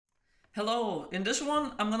Hello, in this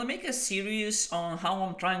one I'm gonna make a series on how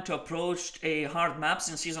I'm trying to approach a hard maps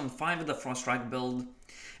in Season 5 with the Frost Strike build.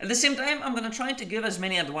 At the same time, I'm gonna try to give as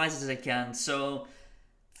many advices as I can. So,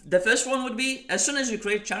 the first one would be, as soon as you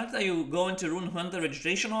create character, you go into Rune Hunter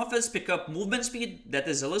registration office, pick up movement speed, that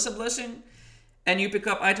is Alyssa Blessing, and you pick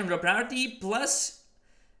up item drop rarity, plus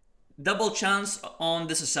double chance on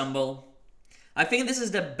disassemble. I think this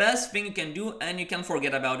is the best thing you can do, and you can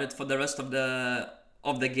forget about it for the rest of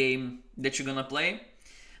the game that you're gonna play.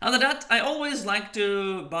 Other than that, I always like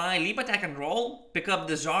to buy leap attack and roll, pick up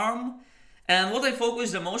disarm, and what I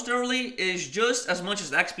focus the most early is just as much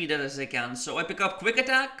as attack speed as I can. So I pick up quick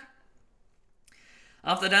attack.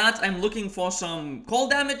 After that, I'm looking for some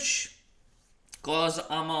cold damage, cause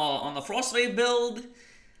I'm on a frost wave build.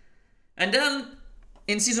 And then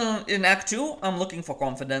in Act 2, I'm looking for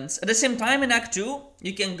confidence. At the same time, in Act 2,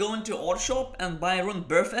 you can go into Ore Shop and buy rune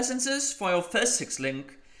birth essences for your first 6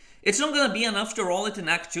 link. It's not gonna be enough to roll it in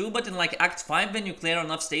Act 2, but in like Act 5, when you clear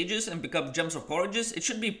enough stages and pick up Gems of Courages, it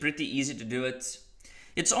should be pretty easy to do it.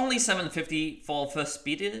 It's only 750 for first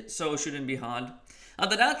speed, so it shouldn't be hard.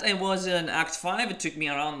 After that, I was in Act 5, it took me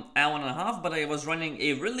around an hour and a half, but I was running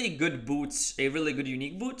a really good boots, a really good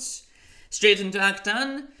unique boots. Straight into Act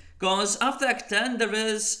 10, because after Act 10, there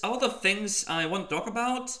is a lot of things I want to talk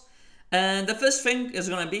about. And the first thing is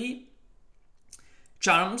gonna be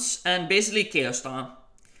charms and basically Chaos Star.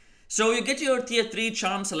 So you get your tier 3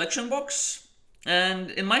 charm selection box. And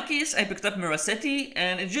in my case, I picked up Miraceti,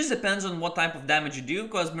 and it just depends on what type of damage you do,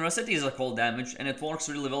 because Miraceti is a cold damage and it works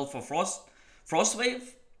really well for Frost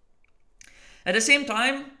Wave. At the same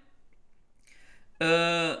time,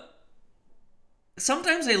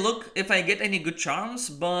 sometimes I look if I get any good charms,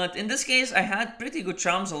 but in this case I had pretty good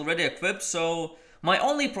charms already equipped, so my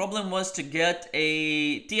only problem was to get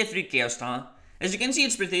a tier 3 Chaos Star. As you can see,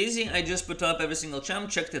 it's pretty easy. I just put up every single charm,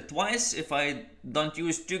 checked it twice if I don't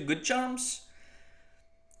use 2 good charms.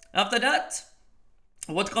 After that,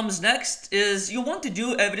 what comes next is you want to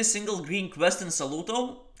do every single green quest in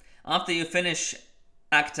Saluto after you finish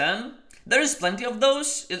Act 10. There is plenty of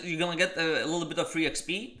those, you're gonna get a little bit of free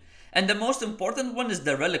XP. And the most important one is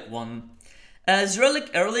the Relic one, as Relic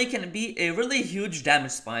early can be a really huge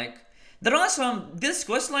damage spike. There are this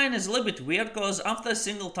questline is a little bit weird, because after a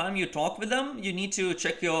single time you talk with them, you need to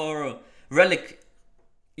check your Relic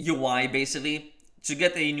UI basically to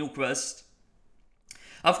get a new quest.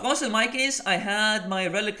 Of course, in my case, I had my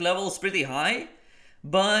Relic levels pretty high,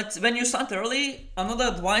 but when you start early, another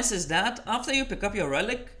advice is that after you pick up your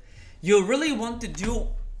Relic, you really want to do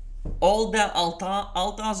all the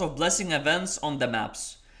altars of blessing events on the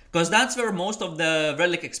maps, because that's where most of the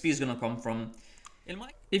Relic XP is gonna come from.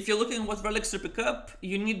 If you're looking at what relics to pick up,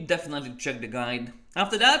 you need definitely to check the guide.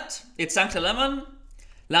 After that, it's Act 11,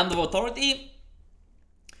 Land of Authority.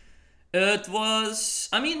 It was,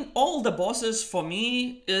 I mean, all the bosses for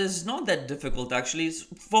me is not that difficult actually.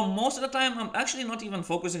 For most of the time, I'm actually not even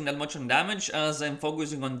focusing that much on damage as I'm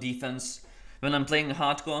focusing on defense when I'm playing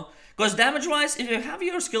hardcore. Because damage-wise, if you have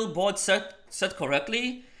your skill board set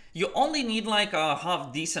correctly, you only need like a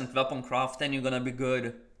half decent weapon craft and you're gonna be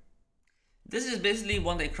good. This is basically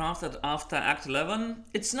what I crafted after Act 11.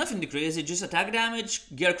 It's nothing too crazy, just attack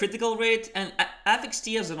damage, gear critical rate, and affix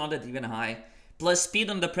tiers are not that even high. Plus speed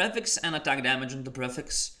on the prefix and attack damage on the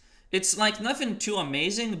prefix. It's like nothing too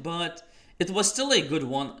amazing, but it was still a good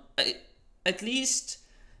one. At least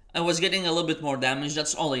I was getting a little bit more damage,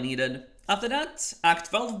 that's all I needed. After that, Act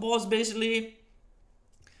 12 boss basically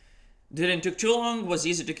didn't took too long, was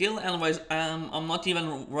easy to kill, and I'm not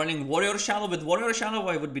even running Warrior Shadow. With Warrior Shadow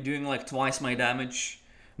I would be doing like twice my damage.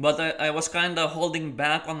 But I was kinda holding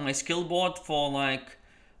back on my skill board for like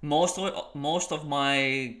most of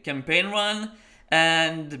my campaign run,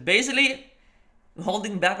 and basically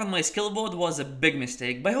holding back on my skill board was a big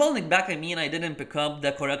mistake. By holding back I mean I didn't pick up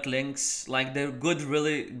the correct links, like the good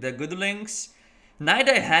links.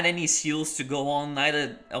 Neither had any seals to go on,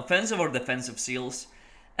 neither offensive or defensive seals.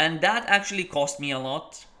 And that actually cost me a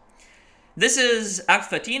lot. This is Act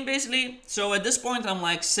 13 basically. So at this point I'm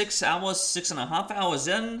like 6.5 hours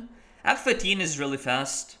in. Act 13 is really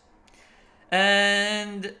fast.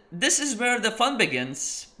 And this is where the fun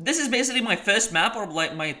begins. This is basically my first map, or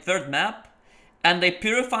like my third map. And I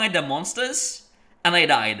purified the monsters and I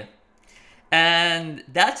died. And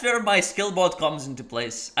that's where my skill board comes into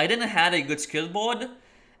place. I didn't have a good skill board,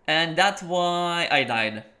 and that's why I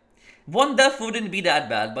died. One death wouldn't be that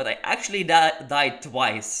bad, but I actually died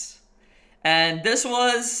twice. And this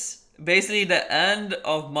was basically the end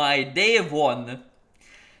of my day 1.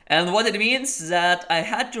 And what it means is that I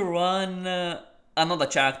had to run another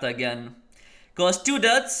character again. Because 2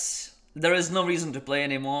 deaths there is no reason to play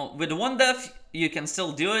anymore. With 1 death, you can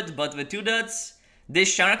still do it, but with 2 deaths,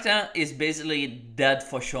 this character is basically dead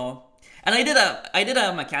for sure. And I did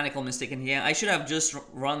a mechanical mistake in here. I should have just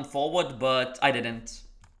run forward, but I didn't.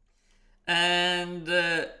 And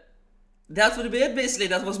that would be it, basically.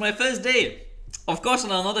 That was my first day. Of course,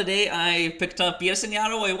 on another day, I picked up Piercing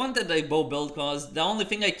Arrow. I wanted a bow build because the only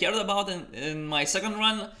thing I cared about in my second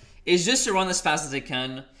run is just to run as fast as I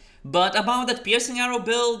can. But about that Piercing Arrow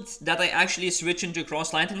build that I actually switch into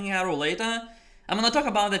Cross Lightning Arrow later, I'm gonna talk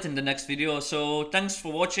about it in the next video. So thanks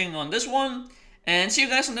for watching on this one, and see you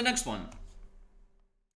guys on the next one.